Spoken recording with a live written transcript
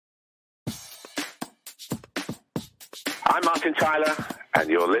I'm Martin Tyler, and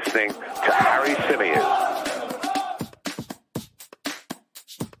you're listening to Harry Symeou.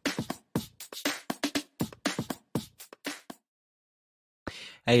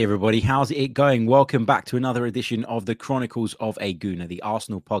 Hey everybody, how's it going? Welcome back to another edition of the Chronicles of a Gooner, the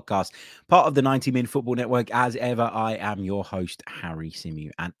Arsenal podcast, part of the 90 Min Football Network. As ever, I am your host, Harry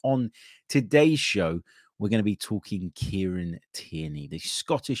Symeou. And on today's show, we're going to be talking Kieran Tierney, the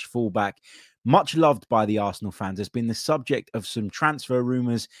Scottish fullback, much loved by the Arsenal fans, has been the subject of some transfer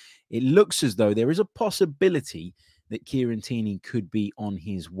rumours. It looks as though there is a possibility that Kieran Tierney could be on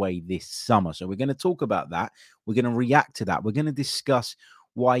his way this summer. So we're going to talk about that. We're going to react to that. We're going to discuss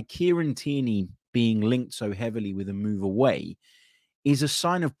why Kieran Tierney being linked so heavily with a move away is a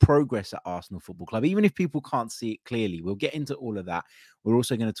sign of progress at Arsenal Football Club, even if people can't see it clearly. We'll get into all of that. We're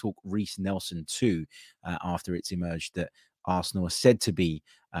also going to talk Reiss Nelson too, after it's emerged that Arsenal are said to be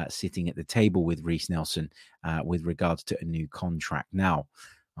sitting at the table with Reiss Nelson with regards to a new contract. Now,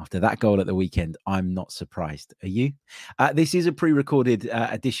 after that goal at the weekend, I'm not surprised. Are you? This is a pre-recorded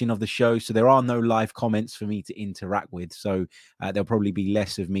edition of the show, so there are no live comments for me to interact with. So there'll probably be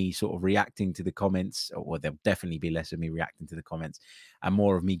less of me sort of reacting to the comments, or there'll definitely be less of me reacting to the comments and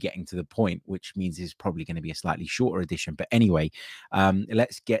more of me getting to the point, which means it's probably going to be a slightly shorter edition. But anyway,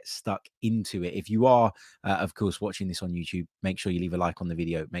 let's get stuck into it. If you are, of course, watching this on YouTube, make sure you leave a like on the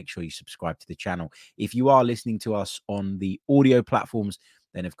video. Make sure you subscribe to the channel. If you are listening to us on the audio platforms,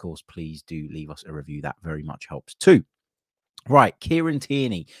 then of course, please do leave us a review. That very much helps too. Right, Kieran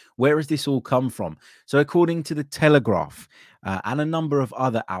Tierney, where has this all come from? So according to the Telegraph and a number of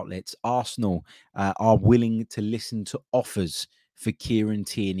other outlets, Arsenal are willing to listen to offers for Kieran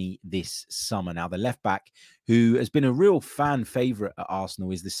Tierney this summer. Now, the left back, who has been a real fan favourite at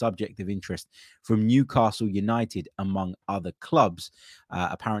Arsenal, is the subject of interest from Newcastle United, among other clubs.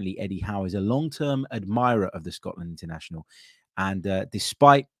 Apparently, Eddie Howe is a long-term admirer of the Scotland international. And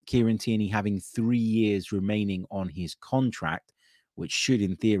despite Kieran Tierney having 3 years remaining on his contract, which should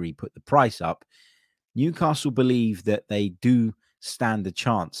in theory put the price up, Newcastle believe that they do stand a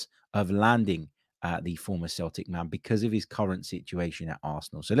chance of landing the former Celtic man because of his current situation at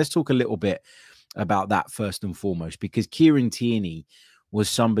Arsenal. So let's talk a little bit about that first and foremost, because Kieran Tierney was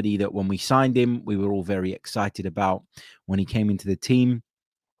somebody that when we signed him, we were all very excited about. When he came into the team,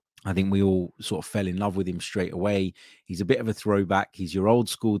 I think we all sort of fell in love with him straight away. He's a bit of a throwback. He's your old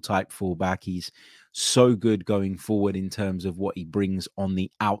school type fullback. He's so good going forward in terms of what he brings on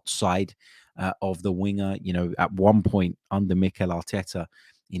the outside of the winger. You know, at one point under Mikel Arteta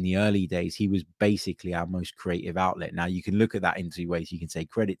in the early days, he was basically our most creative outlet. Now, you can look at that in two ways. You can say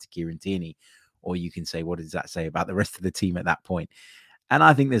credit to Kieran Tierney, or you can say, what does that say about the rest of the team at that point? And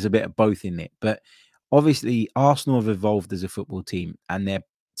I think there's a bit of both in it. But obviously, Arsenal have evolved as a football team, and their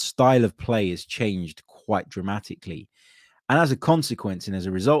style of play has changed quite dramatically. And as a consequence and as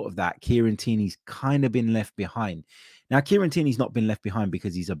a result of that, Kieran Tierney's kind of been left behind. Now, Kieran Tierney's not been left behind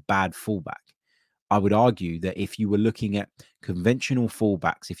because he's a bad fullback. I would argue that if you were looking at conventional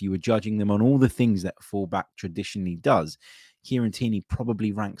fullbacks, if you were judging them on all the things that a fullback traditionally does, Kieran Tierney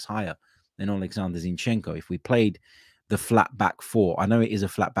probably ranks higher than Alexander Zinchenko. If we played the flat back four, I know it is a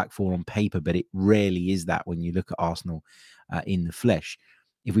flat back four on paper, but it rarely is that when you look at Arsenal in the flesh.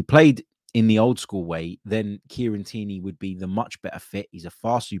 If we played in the old school way, then Kieran Tierney would be the much better fit. He's a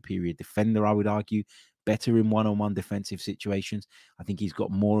far superior defender, I would argue, better in one-on-one defensive situations. I think he's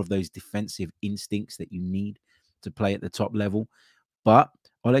got more of those defensive instincts that you need to play at the top level. But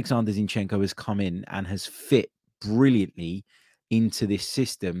Alexander Zinchenko has come in and has fit brilliantly into this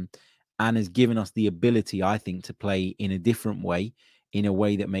system and has given us the ability, I think, to play in a different way, in a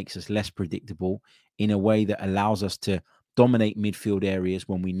way that makes us less predictable, in a way that allows us to dominate midfield areas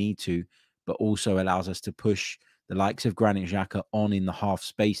when we need to, but also allows us to push the likes of Granit Xhaka on in the half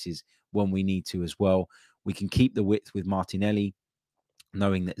spaces when we need to as well. We can keep the width with Martinelli,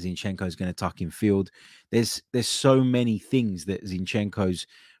 knowing that Zinchenko is going to tuck in field. There's so many things that Zinchenko's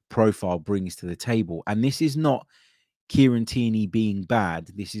profile brings to the table. And this is not Kieran Tierney being bad.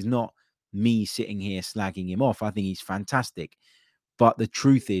 This is not me sitting here slagging him off. I think he's fantastic. But the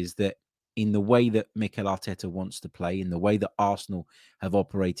truth is that in the way that Mikel Arteta wants to play, in the way that Arsenal have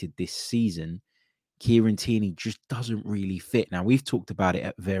operated this season, Kieran Tierney just doesn't really fit. Now, we've talked about it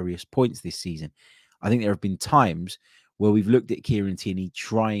at various points this season. I think there have been times where we've looked at Kieran Tierney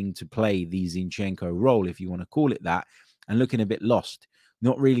trying to play the Zinchenko role, if you want to call it that, and looking a bit lost,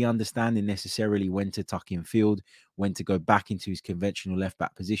 not really understanding necessarily when to tuck in field, when to go back into his conventional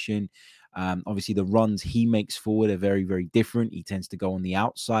left-back position. Obviously, the runs he makes forward are very, very different. He tends to go on the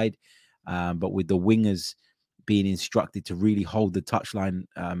outside. But with the wingers being instructed to really hold the touchline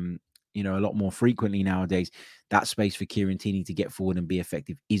a lot more frequently nowadays, that space for Kieran Tierney to get forward and be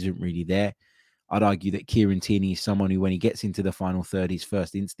effective isn't really there. I'd argue that Kieran Tierney is someone who, when he gets into the final third, his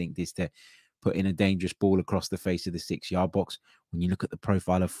first instinct is to put in a dangerous ball across the face of the 6-yard box. When you look at the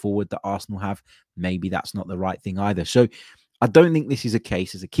profile of forward that Arsenal have, maybe that's not the right thing either. So I don't think this is a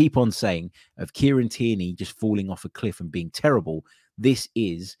case, as I keep on saying, of Kieran Tierney just falling off a cliff and being terrible. This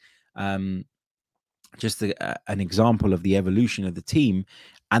is just an example of the evolution of the team,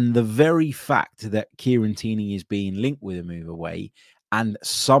 and the very fact that Kieran Tierney is being linked with a move away, and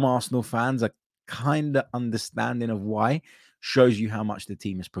some Arsenal fans are kind of understanding of why, shows you how much the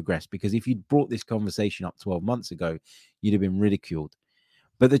team has progressed. Because if you'd brought this conversation up 12 months ago, you'd have been ridiculed.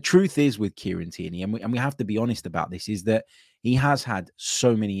 But the truth is with Kieran Tierney, and we have to be honest about this, is that he has had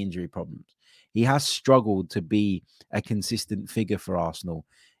so many injury problems. He has struggled to be a consistent figure for Arsenal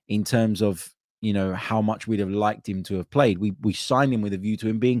in terms of, how much we'd have liked him to have played. We signed him with a view to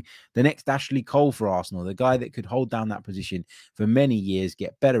him being the next Ashley Cole for Arsenal, the guy that could hold down that position for many years,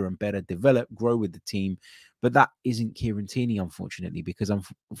 get better and better, develop, grow with the team. But that isn't Kieran Tierney, unfortunately, because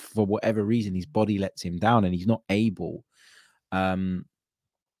for whatever reason, his body lets him down and he's not able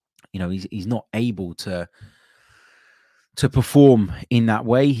he's not able to perform in that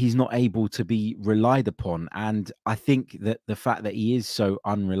way. He's not able to be relied upon. And I think that the fact that he is so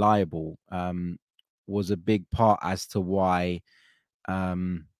unreliable was a big part as to why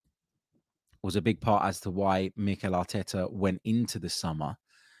Mikel Arteta went into the summer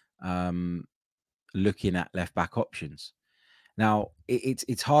looking at left back options. Now,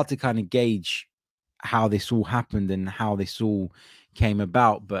 it's hard to kind of gauge how this all happened and how this all came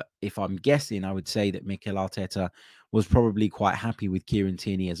about. But if I'm guessing, I would say that Mikel Arteta was probably quite happy with Kieran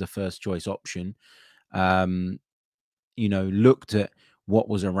Tierney as a first choice option. Looked at what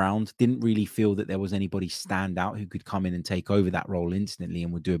was around, didn't really feel that there was anybody stand out who could come in and take over that role instantly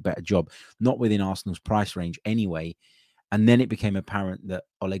and would do a better job, not within Arsenal's price range anyway. And then it became apparent that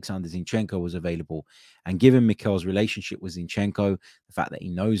Alexander Zinchenko was available. And given Mikel's relationship with Zinchenko, the fact that he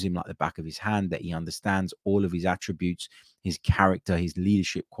knows him like the back of his hand, that he understands all of his attributes, his character, his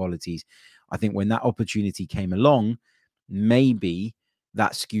leadership qualities, I think when that opportunity came along, maybe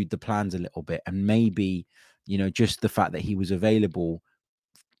that skewed the plans a little bit. And maybe, just the fact that he was available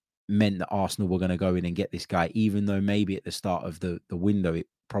meant that Arsenal were going to go in and get this guy, even though maybe at the start of the window, it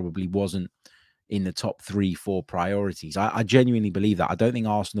probably wasn't in the top 3-4 priorities. I genuinely believe that. I don't think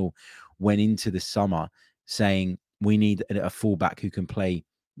Arsenal went into the summer saying we need a fullback who can play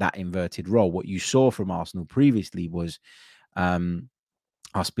that inverted role. What you saw from Arsenal previously was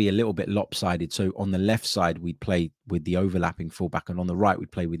us be a little bit lopsided. So on the left side, we'd play with the overlapping fullback, and on the right,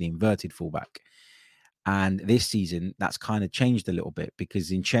 we'd play with the inverted fullback. And this season, that's kind of changed a little bit because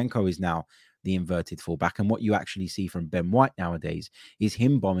Zinchenko is now the inverted fullback. And what you actually see from Ben White nowadays is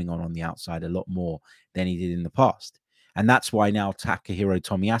him bombing on the outside a lot more than he did in the past. And that's why now Takahiro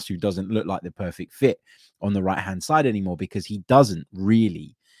Tomiyasu doesn't look like the perfect fit on the right-hand side anymore, because he doesn't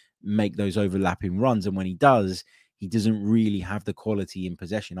really make those overlapping runs. And when he does, he doesn't really have the quality in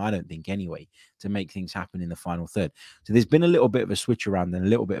possession, I don't think anyway, to make things happen in the final third. So there's been a little bit of a switch around and a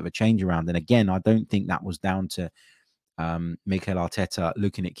little bit of a change around. And again, I don't think that was down to Mikel Arteta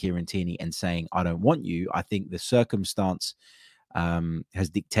looking at Kieran Tierney and saying, I don't want you. I think the circumstance has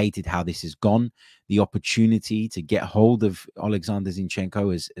dictated how this has gone. The opportunity to get hold of Alexander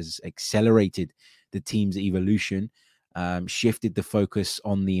Zinchenko has accelerated the team's evolution, shifted the focus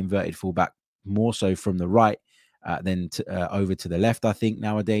on the inverted fullback more so from the right than over to the left, I think,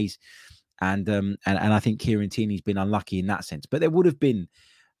 nowadays. And I think Kieran Tierney's been unlucky in that sense. But there would have been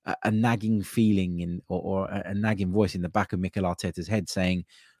a nagging feeling or a nagging voice in the back of Mikel Arteta's head saying,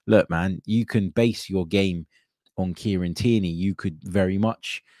 look, man, you can base your game on Kieran Tierney. You could very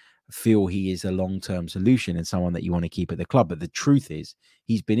much feel he is a long-term solution and someone that you want to keep at the club. But the truth is,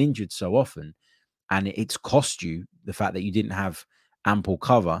 he's been injured so often, and it's cost you the fact that you didn't have ample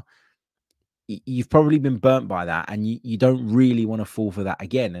cover. You've probably been burnt by that, and you don't really want to fall for that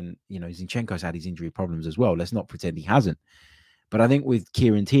again. And, Zinchenko's had his injury problems as well. Let's not pretend he hasn't. But I think with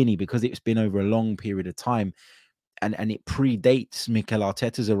Kieran Tierney, because it's been over a long period of time and it predates Mikel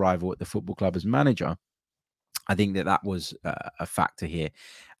Arteta's arrival at the football club as manager, I think that was a factor here.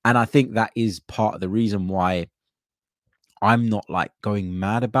 And I think that is part of the reason why I'm not like going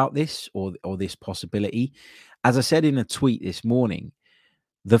mad about this or this possibility. As I said in a tweet this morning,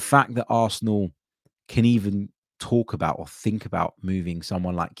 the fact that Arsenal can even talk about or think about moving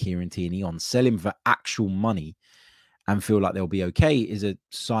someone like Kieran Tierney on, sell him for actual money and feel like they'll be okay, is a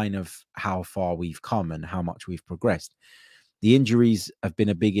sign of how far we've come and how much we've progressed. The injuries have been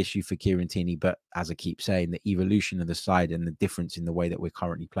a big issue for Kieran Tierney, but as I keep saying, the evolution of the side and the difference in the way that we're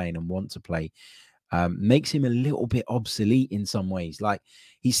currently playing and want to play makes him a little bit obsolete in some ways. Like,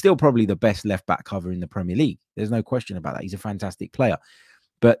 he's still probably the best left back cover in the Premier League. There's no question about that. He's a fantastic player.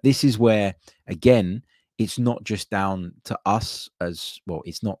 But this is where, again, it's not just down to us as well.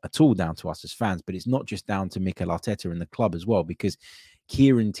 It's not at all down to us as fans, but it's not just down to Mikel Arteta and the club as well, because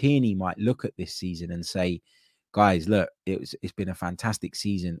Kieran Tierney might look at this season and say, guys, look, it's been a fantastic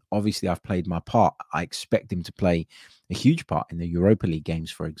season. Obviously, I've played my part. I expect him to play a huge part in the Europa League games,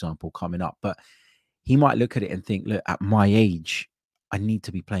 for example, coming up. But he might look at it and think, look, at my age, I need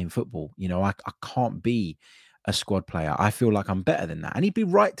to be playing football. I can't be a squad player. I feel like I'm better than that. And he'd be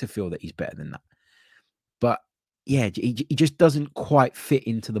right to feel that he's better than that. But yeah, he just doesn't quite fit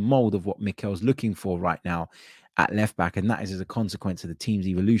into the mold of what Mikel's looking for right now at left back. And that is as a consequence of the team's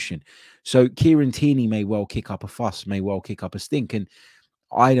evolution. So Kieran Tierney may well kick up a fuss, may well kick up a stink. And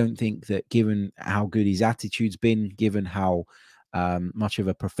I don't think that, given how good his attitude's been, given how much of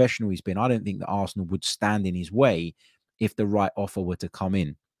a professional he's been, I don't think that Arsenal would stand in his way if the right offer were to come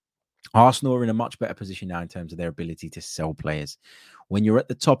in. Arsenal are in a much better position now in terms of their ability to sell players. When you're at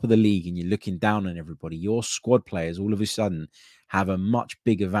the top of the league and you're looking down on everybody, your squad players all of a sudden have a much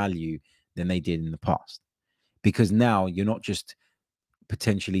bigger value than they did in the past. Because now you're not just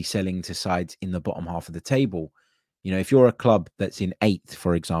potentially selling to sides in the bottom half of the table. If you're a club that's in 8th,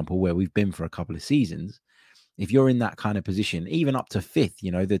 for example, where we've been for a couple of seasons, if you're in that kind of position, even up to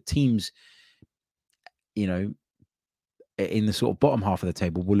 5th, the teams, in the sort of bottom half of the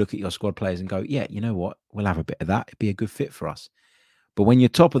table will look at your squad players and go, yeah, you know what? We'll have a bit of that. It'd be a good fit for us. But when you're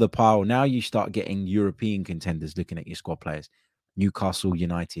top of the pile, now you start getting European contenders looking at your squad players. Newcastle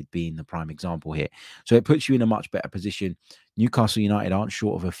United being the prime example here. So it puts you in a much better position. Newcastle United aren't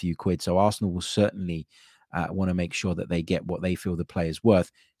short of a few quid. So Arsenal will certainly want to make sure that they get what they feel the player's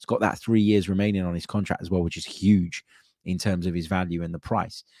worth. He's got that 3 years remaining on his contract as well, which is huge in terms of his value and the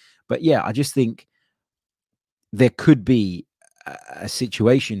price. But yeah, I just think there could be a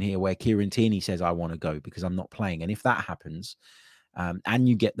situation here where Kieran Tierney says, I want to go because I'm not playing. And if that happens, and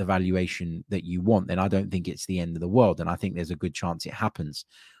you get the valuation that you want, then I don't think it's the end of the world. And I think there's a good chance it happens.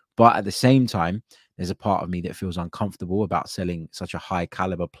 But at the same time, there's a part of me that feels uncomfortable about selling such a high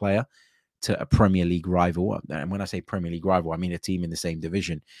caliber player to a Premier League rival. And when I say Premier League rival, I mean a team in the same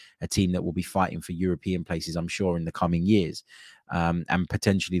division, a team that will be fighting for European places, I'm sure, in the coming years, and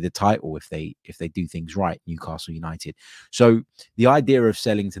potentially the title if they do things right, Newcastle United. So the idea of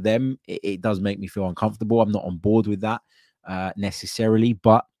selling to them, it does make me feel uncomfortable. I'm not on board with that necessarily,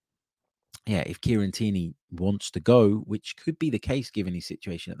 but yeah, if Kieran Tierney wants to go, which could be the case given his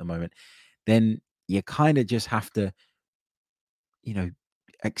situation at the moment, then you kind of just have to,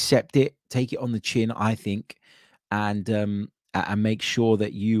 accept it, take it on the chin, I think, and make sure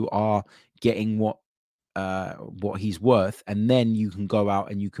that you are getting what he's worth, and then you can go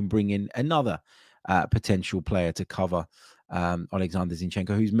out and you can bring in another potential player to cover Alexander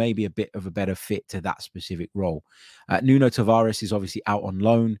Zinchenko, who's maybe a bit of a better fit to that specific role. Nuno Tavares is obviously out on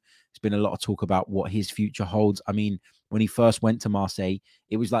loan. There's been a lot of talk about what his future holds. I mean, when he first went to Marseille,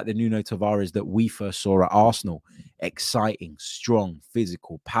 it was like the Nuno Tavares that we first saw at Arsenal. Exciting, strong,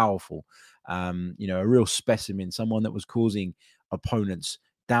 physical, powerful, a real specimen, someone that was causing opponents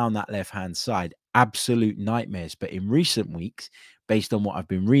down that left-hand side absolute nightmares. But in recent weeks, based on what I've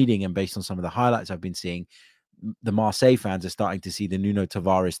been reading and based on some of the highlights I've been seeing, the Marseille fans are starting to see the Nuno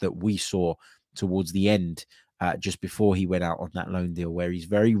Tavares that we saw towards the end, just before he went out on that loan deal, where he's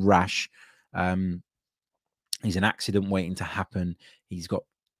very rash. He's an accident waiting to happen. He's got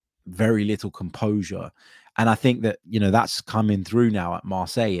very little composure. And I think that, that's coming through now at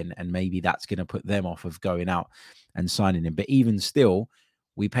Marseille, and maybe that's going to put them off of going out and signing him. But even still,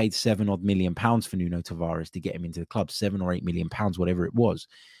 we paid £7 million for Nuno Tavares to get him into the club, £7 or £8 million, whatever it was.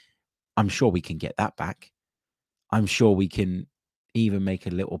 I'm sure we can get that back. I'm sure we can even make a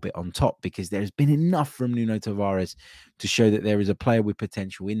little bit on top, because there's been enough from Nuno Tavares to show that there is a player with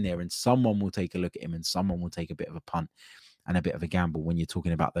potential in there, and someone will take a look at him and someone will take a bit of a punt and a bit of a gamble when you're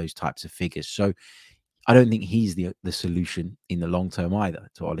talking about those types of figures. So I don't think he's the solution in the long term either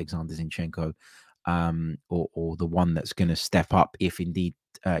to Alexander Zinchenko, or the one that's going to step up if indeed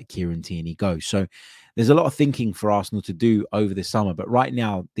Kieran Tierney goes. So there's a lot of thinking for Arsenal to do over the summer, but right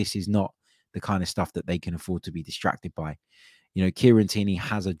now this is not the kind of stuff that they can afford to be distracted by. Kieran Tierney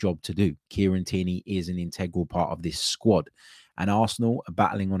has a job to do. Kieran Tierney is an integral part of this squad. And Arsenal are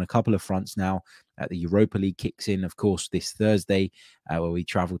battling on a couple of fronts now. The Europa League kicks in, of course, this Thursday, where we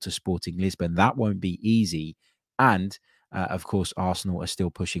travel to Sporting Lisbon. That won't be easy. And, of course, Arsenal are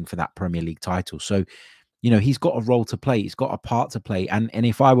still pushing for that Premier League title. So he's got a role to play. He's got a part to play. And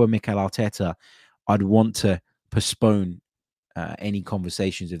if I were Mikel Arteta, I'd want to postpone any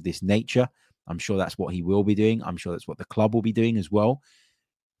conversations of this nature. I'm sure that's what he will be doing. I'm sure that's what the club will be doing as well.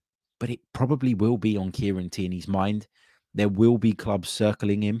 But it probably will be on Kieran Tierney's mind. There will be clubs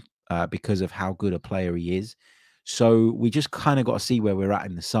circling him because of how good a player he is. So we just kind of got to see where we're at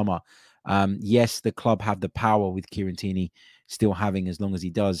in the summer. Yes, the club have the power with Kieran Tierney still having, as long as he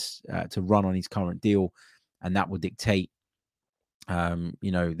does, to run on his current deal, and that will dictate,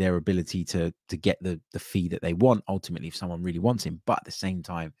 their ability to get the fee that they want ultimately if someone really wants him. But at the same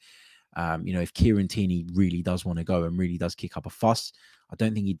time, if Kieran Tierney really does want to go and really does kick up a fuss, I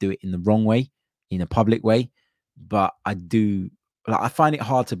don't think he'd do it in the wrong way, in a public way. But I find it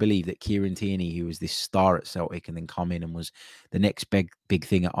hard to believe that Kieran Tierney, who was this star at Celtic and then come in and was the next big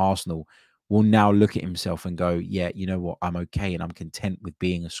thing at Arsenal, will now look at himself and go, yeah, you know what, I'm okay and I'm content with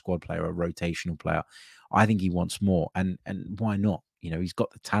being a squad player, a rotational player. I think he wants more. And why not? He's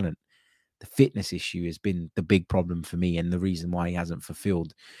got the talent. The fitness issue has been the big problem for me and the reason why he hasn't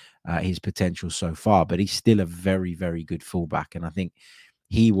fulfilled his potential so far. But he's still a very, very good fullback. And I think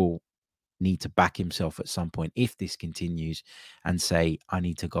he will need to back himself at some point if this continues and say, I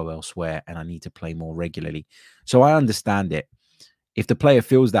need to go elsewhere and I need to play more regularly. So I understand it. If the player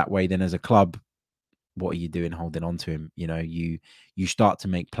feels that way, then as a club, what are you doing holding on to him? You start to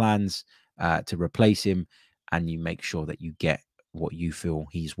make plans to replace him, and you make sure that you get what you feel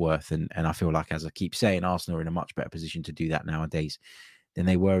he's worth. And I feel like, as I keep saying, Arsenal are in a much better position to do that nowadays than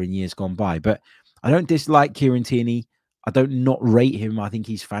they were in years gone by. But I don't dislike Kieran Tierney. I don't not rate him. I think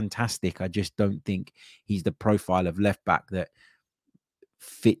he's fantastic. I just don't think he's the profile of left back that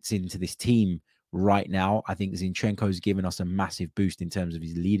fits into this team right now. I think Zinchenko's given us a massive boost in terms of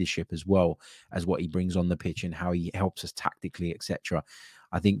his leadership as well as what he brings on the pitch and how he helps us tactically, etc.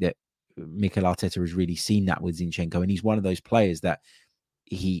 I think that Mikel Arteta has really seen that with Zinchenko, and he's one of those players that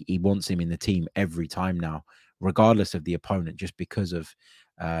he wants him in the team every time now, regardless of the opponent, just because of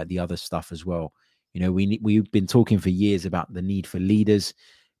the other stuff as well. We've been talking for years about the need for leaders.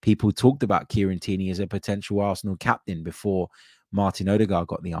 People talked about Kieran Tierney as a potential Arsenal captain before Martin Odegaard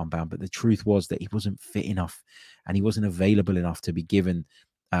got the armband, but the truth was that he wasn't fit enough and he wasn't available enough to be given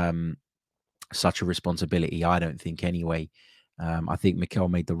such a responsibility, I don't think, anyway. I think Mikel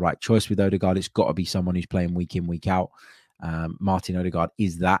made the right choice with Odegaard. It's got to be someone who's playing week in, week out. Martin Odegaard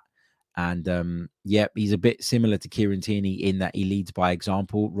is that. And he's a bit similar to Kieran Tierney in that he leads by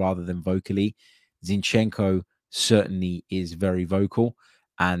example rather than vocally. Zinchenko certainly is very vocal,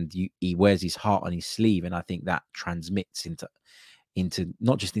 and he wears his heart on his sleeve. And I think that transmits into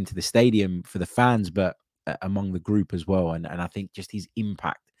not just into the stadium for the fans, but among the group as well. And I think just his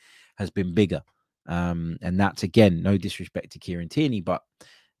impact has been bigger. And that's, again, no disrespect to Kieran Tierney, but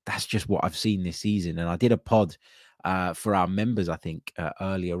that's just what I've seen this season. And I did a pod for our members, I think,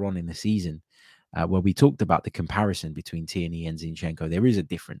 earlier on in the season, where we talked about the comparison between Tierney and Zinchenko. There is a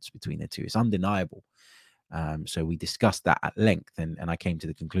difference between the two. It's undeniable. So we discussed that at length, and I came to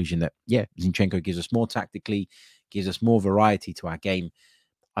the conclusion that, Zinchenko gives us more tactically, gives us more variety to our game.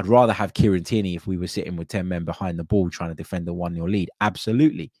 I'd rather have Kieran Tierney if we were sitting with 10 men behind the ball trying to defend a 1-0 lead.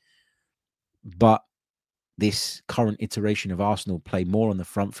 Absolutely. But this current iteration of Arsenal play more on the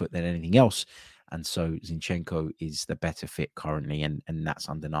front foot than anything else. And so Zinchenko is the better fit currently, and that's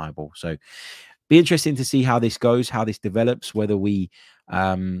undeniable. So be interesting to see how this goes, how this develops, whether we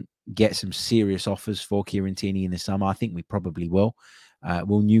get some serious offers for Kieran Tierney in the summer. I think we probably will.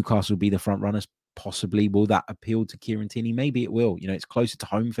 Will Newcastle be the front runners? Possibly. Will that appeal to Kieran Tierney? Maybe it will. It's closer to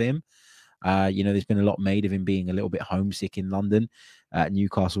home for him. There's been a lot made of him being a little bit homesick in London.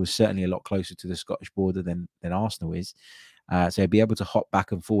 Newcastle is certainly a lot closer to the Scottish border than Arsenal is. So he'll be able to hop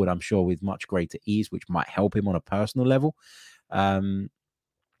back and forward, I'm sure, with much greater ease, which might help him on a personal level. And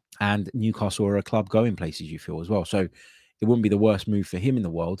Newcastle are a club going places, you feel, as well. So it wouldn't be the worst move for him in the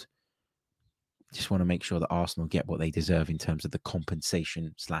world. Just want to make sure that Arsenal get what they deserve in terms of the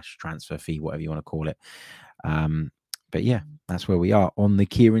compensation / transfer fee, whatever you want to call it. But yeah, that's where we are on the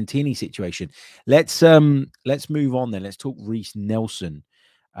Kieran Tierney situation. Let's move on then. Let's talk Reiss Nelson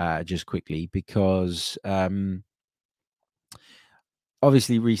just quickly, because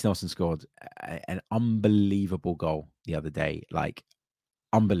obviously Reiss Nelson scored an unbelievable goal the other day, like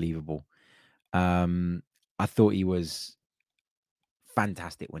unbelievable. I thought he was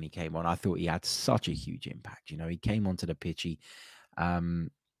fantastic when he came on. I thought he had such a huge impact. He came onto the pitch.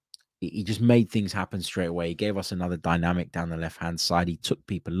 He just made things happen straight away. He gave us another dynamic down the left-hand side. He took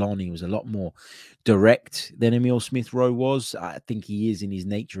people on. He was a lot more direct than Emile Smith-Rowe was. I think he is in his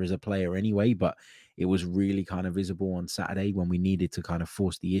nature as a player anyway, but it was really kind of visible on Saturday when we needed to kind of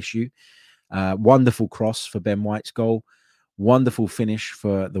force the issue. Wonderful cross for Ben White's goal. Wonderful finish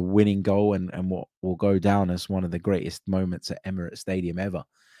for the winning goal, and what will go down as one of the greatest moments at Emirates Stadium ever,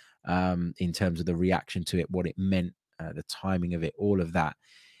 in terms of the reaction to it, what it meant, the timing of it, all of that.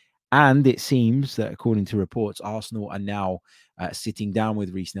 And it seems that, according to reports, Arsenal are now sitting down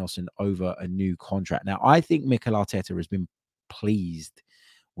with Reiss Nelson over a new contract. Now, I think Mikel Arteta has been pleased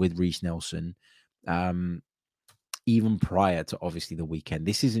with Reiss Nelson, even prior to obviously the weekend.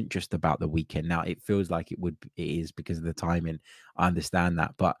 This isn't just about the weekend. Now, it feels like it is because of the timing. I understand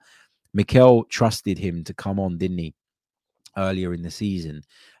that. But Mikel trusted him to come on, didn't he, earlier in the season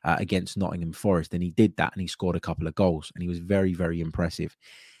against Nottingham Forest? And he did that, and he scored a couple of goals, and he was very, very impressive.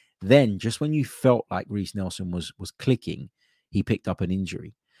 Then, just when you felt like Reiss Nelson was clicking, he picked up an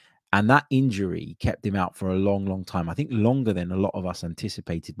injury. And that injury kept him out for a long, long time. I think longer than a lot of us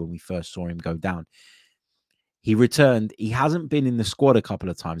anticipated when we first saw him go down. He returned. He hasn't been in the squad a couple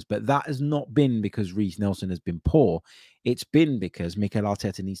of times, but that has not been because Reiss Nelson has been poor. It's been because Mikel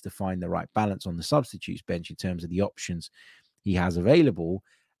Arteta needs to find the right balance on the substitutes bench in terms of the options he has available.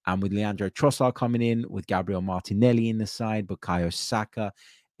 And with Leandro Trossard coming in, with Gabriel Martinelli in the side, Bukayo Saka,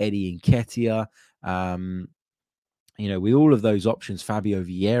 Eddie Nketiah, with all of those options, Fabio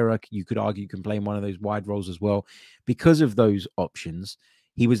Vieira, you could argue, can play in one of those wide roles as well. Because of those options,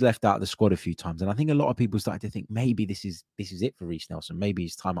 he was left out of the squad a few times. And I think a lot of people started to think maybe this is it for Reiss Nelson. Maybe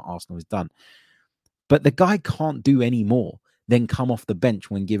his time at Arsenal is done. But the guy can't do any more than come off the bench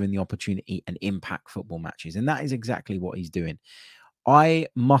when given the opportunity and impact football matches. And that is exactly what he's doing. I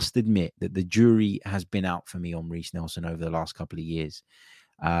must admit that the jury has been out for me on Reiss Nelson over the last couple of years.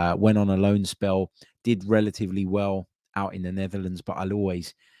 Went on a loan spell, did relatively well out in the Netherlands, but I'll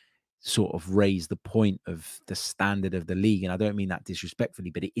always sort of raise the point of the standard of the league. And I don't mean that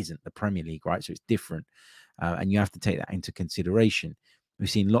disrespectfully, but it isn't the Premier League, right? So it's different. And you have to take that into consideration. We've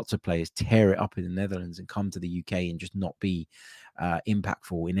seen lots of players tear it up in the Netherlands and come to the UK and just not be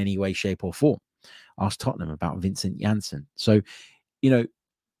impactful in any way, shape, or form. Ask Tottenham about Vincent Janssen. So, yeah,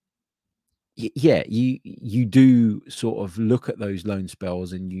 you do sort of look at those loan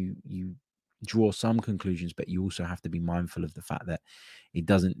spells and you draw some conclusions, but you also have to be mindful of the fact that it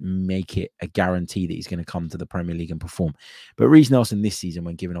doesn't make it a guarantee that he's going to come to the Premier League and perform. But Reiss Nelson this season,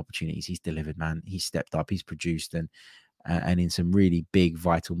 when given opportunities, he's delivered, man. He's stepped up, he's produced, and in some really big,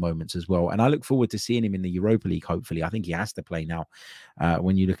 vital moments as well. And I look forward to seeing him in the Europa League, hopefully. I think he has to play now.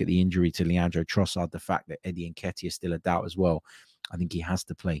 When you look at the injury to Leandro Trossard, the fact that Eddie Nketiah is still a doubt as well, I think he has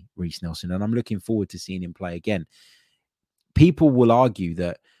to play, Reiss Nelson. And I'm looking forward to seeing him play again. People will argue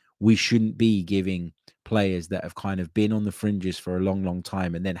that we shouldn't be giving players that have kind of been on the fringes for a long, long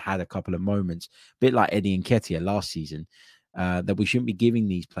time and then had a couple of moments, a bit like Eddie Nketiah last season, that we shouldn't be giving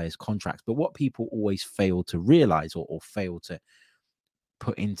these players contracts. But what people always fail to realize or fail to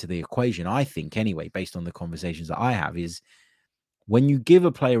put into the equation, I think anyway, based on the conversations that I have, is when you give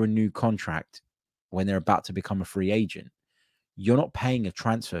a player a new contract when they're about to become a free agent, you're not paying a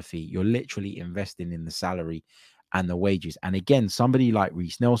transfer fee. You're literally investing in the salary and the wages. And again, somebody like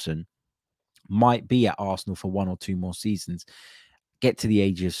Reiss Nelson might be at Arsenal for 1 or 2 more seasons, get to the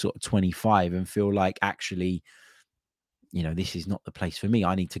age of sort of 25 and feel like, actually, this is not the place for me.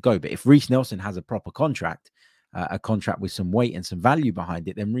 I need to go. But if Reiss Nelson has a proper contract, a contract with some weight and some value behind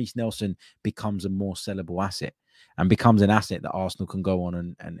it, then Reiss Nelson becomes a more sellable asset and becomes an asset that Arsenal can go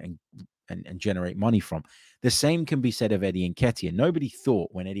on and generate money from. The same can be said of Eddie Nketiah. Nobody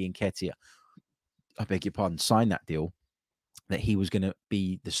thought when Eddie Nketiah, I beg your pardon, signed that deal that he was going to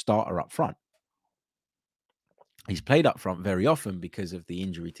be the starter up front. He's played up front very often because of the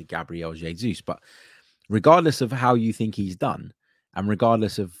injury to Gabriel Jesus. But regardless of how you think he's done, and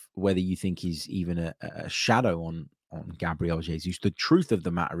regardless of whether you think he's even a shadow on Gabriel Jesus, the truth of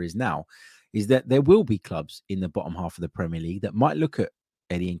the matter is that there will be clubs in the bottom half of the Premier League that might look at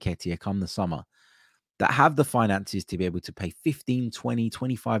Eddie Nketiah come the summer, that have the finances to be able to pay 15, 20,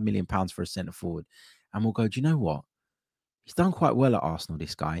 25 million pounds for a centre forward. And we'll go, do you know what? He's done quite well at Arsenal,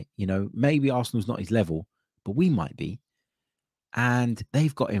 this guy. Maybe Arsenal's not his level, but we might be. And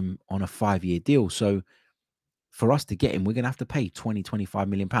they've got him on a 5-year deal. So for us to get him, we're going to have to pay 20, 25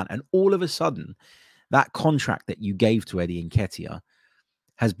 million pounds. And all of a sudden, that contract that you gave to Eddie Nketiah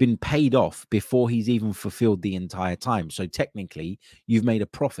has been paid off before he's even fulfilled the entire time. So technically, you've made a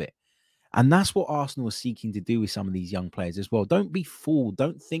profit. And that's what Arsenal are seeking to do with some of these young players as well. Don't be fooled.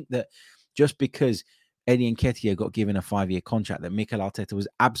 Don't think that just because Eddie Nketiah got given a 5-year contract that Mikel Arteta was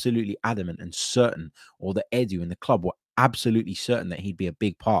absolutely adamant and certain, or that Edu and the club were absolutely certain that he'd be a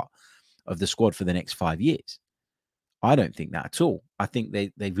big part of the squad for the next 5 years. I don't think that at all. I think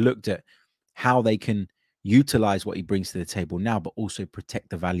they've looked at how they can utilize what he brings to the table now, but also protect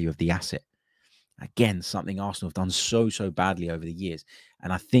the value of the asset. Again, something Arsenal have done so badly over the years.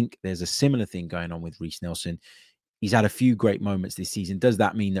 And I think there's a similar thing going on with Reiss Nelson. He's had a few great moments this season. Does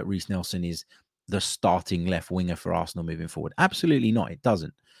that mean that Reiss Nelson is the starting left winger for Arsenal moving forward? Absolutely not. It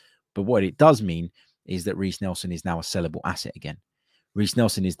doesn't. But what it does mean is that Reiss Nelson is now a sellable asset again. Reiss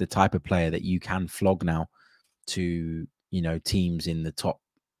Nelson is the type of player that you can flog now to, teams in the top,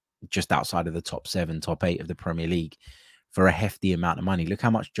 just outside of the top 7, top 8 of the Premier League for a hefty amount of money. Look how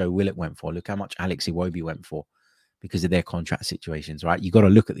much Joe Willett went for. Look how much Alex Iwobi went for because of their contract situations, right? You got to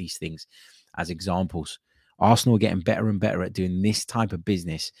look at these things as examples. Arsenal are getting better and better at doing this type of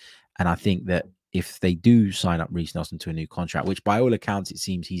business. And I think that if they do sign up Reiss Nelson to a new contract, which by all accounts, it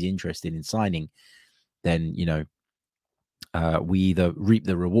seems he's interested in signing, then, we either reap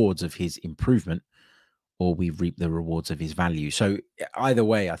the rewards of his improvement or we reap the rewards of his value. So either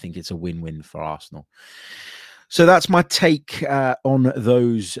way, I think it's a win-win for Arsenal. So that's my take on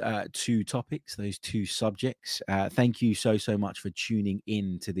those two topics, those two subjects. Thank you so much for tuning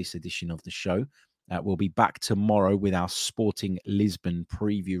in to this edition of the show. We'll be back tomorrow with our Sporting Lisbon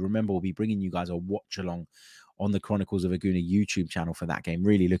preview. Remember, we'll be bringing you guys a watch along on the Chronicles of a Gooner YouTube channel for that game.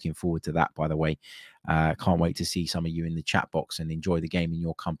 Really looking forward to that, by the way. Can't wait to see some of you in the chat box and enjoy the game in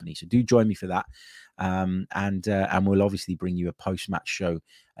your company. So do join me for that. And we'll obviously bring you a post-match show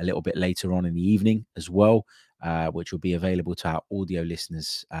a little bit later on in the evening as well, which will be available to our audio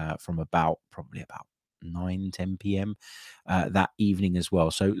listeners from probably about 9-10 p.m. That evening as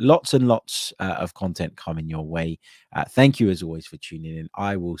well. So lots and lots of content coming your way. Thank you as always for tuning in.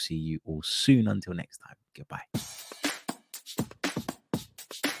 I will see you all soon. Until next time, goodbye.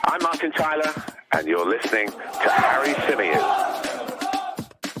 I'm Martin Tyler, and you're listening to Harry Symeou.